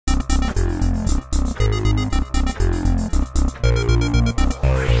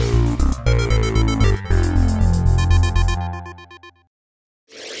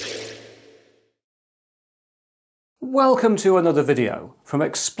Welcome to another video from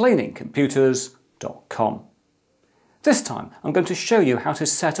explainingcomputers.com. This time I'm going to show you how to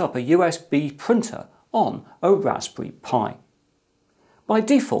set up a USB printer on a Raspberry Pi. By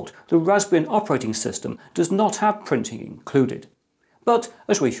default, the Raspbian operating system does not have printing included, but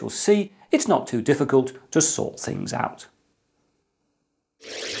as we shall see, it's not too difficult to sort things out.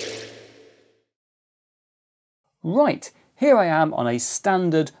 Right, here I am on a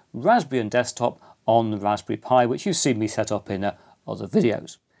standard Raspbian desktop on the Raspberry Pi, which you've seen me set up in other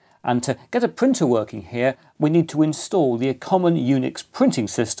videos. And to get a printer working here, we need to install the Common UNIX Printing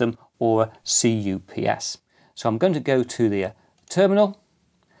System, or CUPS. So I'm going to go to the terminal,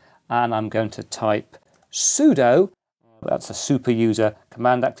 and I'm going to type sudo, that's a super user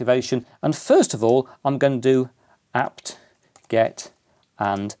command activation, and first of all I'm going to do apt get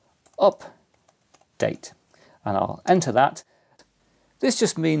and update, and I'll enter that. This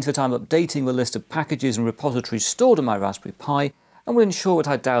just means that I'm updating the list of packages and repositories stored on my Raspberry Pi and will ensure that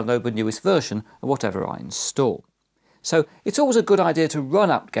I download the newest version of whatever I install. So it's always a good idea to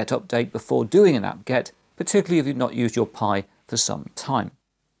run apt-get update before doing an apt-get, particularly if you've not used your Pi for some time.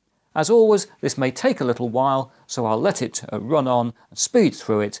 As always, this may take a little while, so I'll let it run on and speed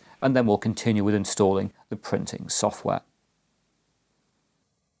through it, and then we'll continue with installing the printing software.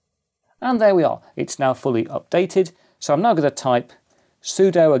 And there we are, it's now fully updated, so I'm now going to type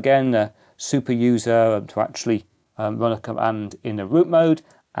sudo, again super user, to actually run a command in a root mode,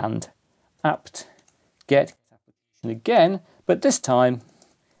 and apt get again, but this time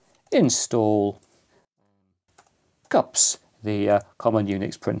install CUPS, the Common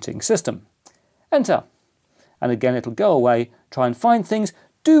UNIX Printing System. Enter, and again it'll go away, try and find things.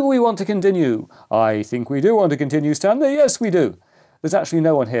 Do we want to continue? I think we do want to continue, Stanley. Yes, we do. There's actually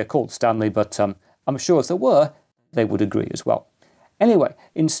no one here called Stanley, but I'm sure if there were, they would agree as well. Anyway,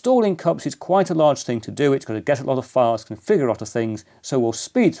 installing CUPS is quite a large thing to do. It's got to get a lot of files, configure a lot of things, so we'll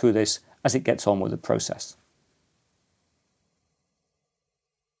speed through this as it gets on with the process.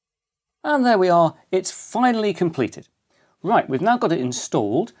 And there we are, it's finally completed. Right, we've now got it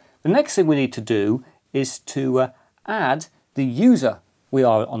installed. The next thing we need to do is to add the user we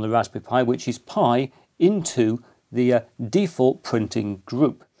are on the Raspberry Pi, which is Pi, into the default printing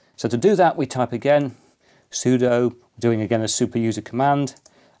group. So to do that, we type again sudo, doing again a super user command,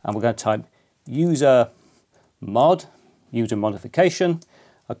 and we're going to type user mod, user modification,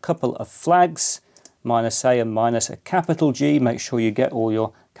 a couple of flags, -a and minus a capital G, make sure you get all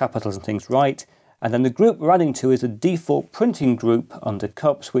your capitals and things right, and then the group we're adding to is the default printing group under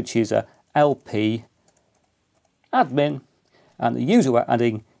CUPS, which is a LP admin, and the user we're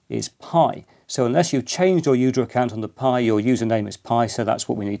adding is Pi. So unless you've changed your user account on the Pi, your username is Pi, so that's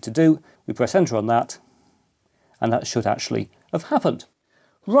what we need to do. We press enter on that, and that should actually have happened.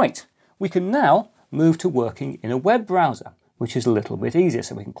 Right, we can now move to working in a web browser, which is a little bit easier.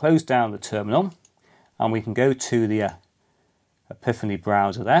 So we can close down the terminal, and we can go to the Epiphany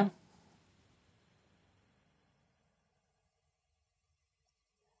browser there.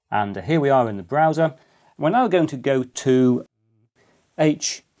 And here we are in the browser. We're now going to go to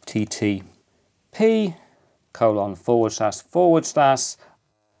http://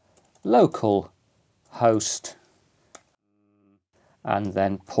 localhost and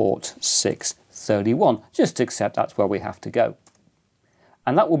then port 631. Just accept that's where we have to go.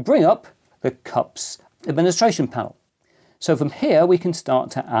 And that will bring up the CUPS administration panel. So from here we can start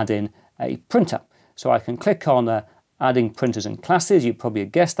to add in a printer. So I can click on adding printers and classes. You probably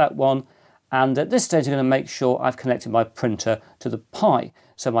guessed that one. And at this stage I'm going to make sure I've connected my printer to the Pi.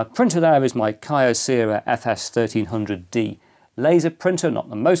 So my printer there is my Kyocera FS1300D laser printer, not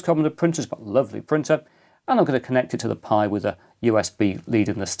the most common of printers, but a lovely printer. And I'm going to connect it to the Pi with a USB lead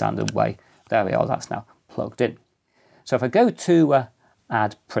in the standard way. There we are, that's now plugged in. So if I go to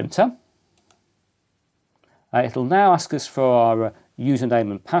add printer, it'll now ask us for our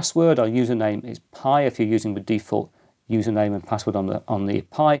username and password. Our username is Pi if you're using the default username and password on the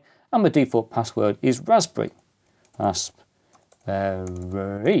Pi, and the default password is Raspberry.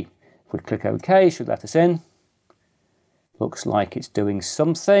 Raspberry. If we click OK, it should let us in. Looks like it's doing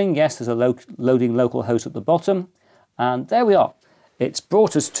something. Yes, there's a loading localhost at the bottom. And there we are. It's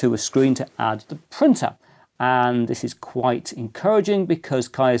brought us to a screen to add the printer. And this is quite encouraging because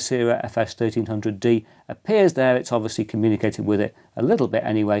Kyocera FS1300D appears there. It's obviously communicated with it a little bit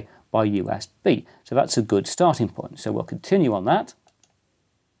anyway by USB. So that's a good starting point. So we'll continue on that.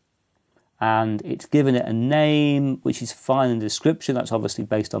 And it's given it a name, which is fine in the description. That's obviously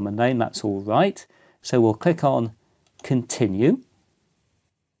based on the name. That's all right. So we'll click on continue,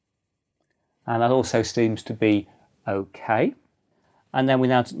 and that also seems to be okay. And then we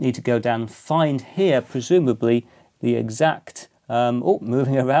now need to go down and find here, presumably the exact,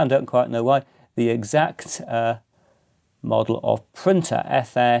 moving around, don't quite know why, the exact model of printer,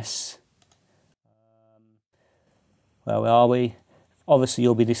 FS, where are we? Obviously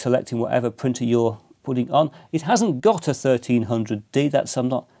you'll be deselecting whatever printer you're putting on. It hasn't got a 1300D, I'm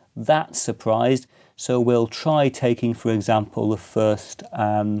not that surprised, so we'll try taking, for example, the first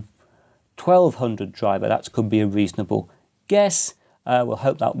 1200 driver. That could be a reasonable guess. We'll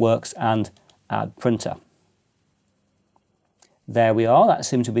hope that works, and add printer. There we are, that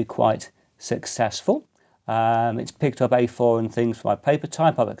seemed to be quite successful. It's picked up A4 and things for my paper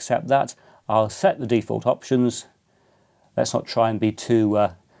type. I'll accept that. I'll set the default options. Let's not try and be too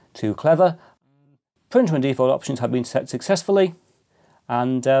clever. Printer and default options have been set successfully,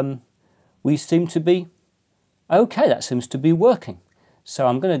 and we seem to be okay. That seems to be working. So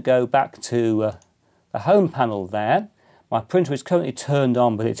I'm going to go back to the home panel there. My printer is currently turned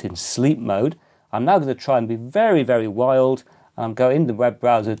on, but it's in sleep mode. I'm now going to try and be very, very wild. I'm going in the web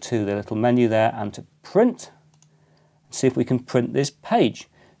browser to the little menu there and to print. See if we can print this page.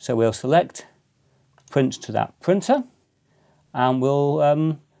 So we'll select print to that printer, and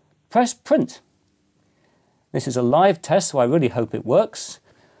we'll press print. This is a live test, so I really hope it works.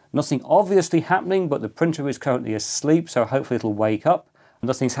 Nothing obviously happening, but the printer is currently asleep, so hopefully it'll wake up.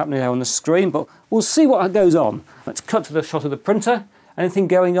 Nothing's happening there on the screen, but we'll see what goes on. Let's cut to the shot of the printer. Anything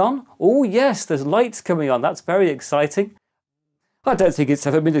going on? Oh yes, there's lights coming on. That's very exciting. I don't think it's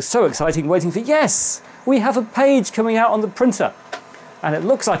ever been so exciting waiting for, yes, we have a page coming out on the printer. And it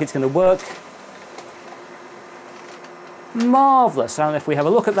looks like it's going to work. Marvellous. And if we have a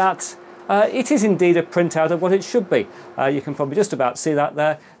look at that, it is indeed a printout of what it should be. You can probably just about see that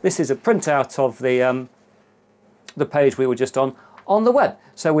there. This is a printout of the page we were just on the web.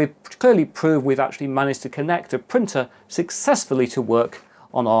 So we've clearly proved we've actually managed to connect a printer successfully to work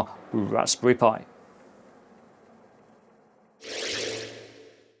on our Raspberry Pi.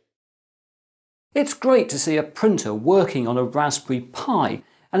 It's great to see a printer working on a Raspberry Pi,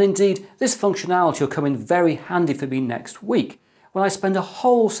 and indeed this functionality will come in very handy for me next week when I spend a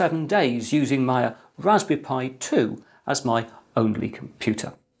whole 7 days using my Raspberry Pi 2 as my only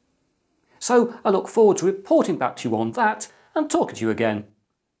computer. So I look forward to reporting back to you on that and talking to you again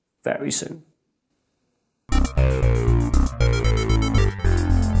very soon.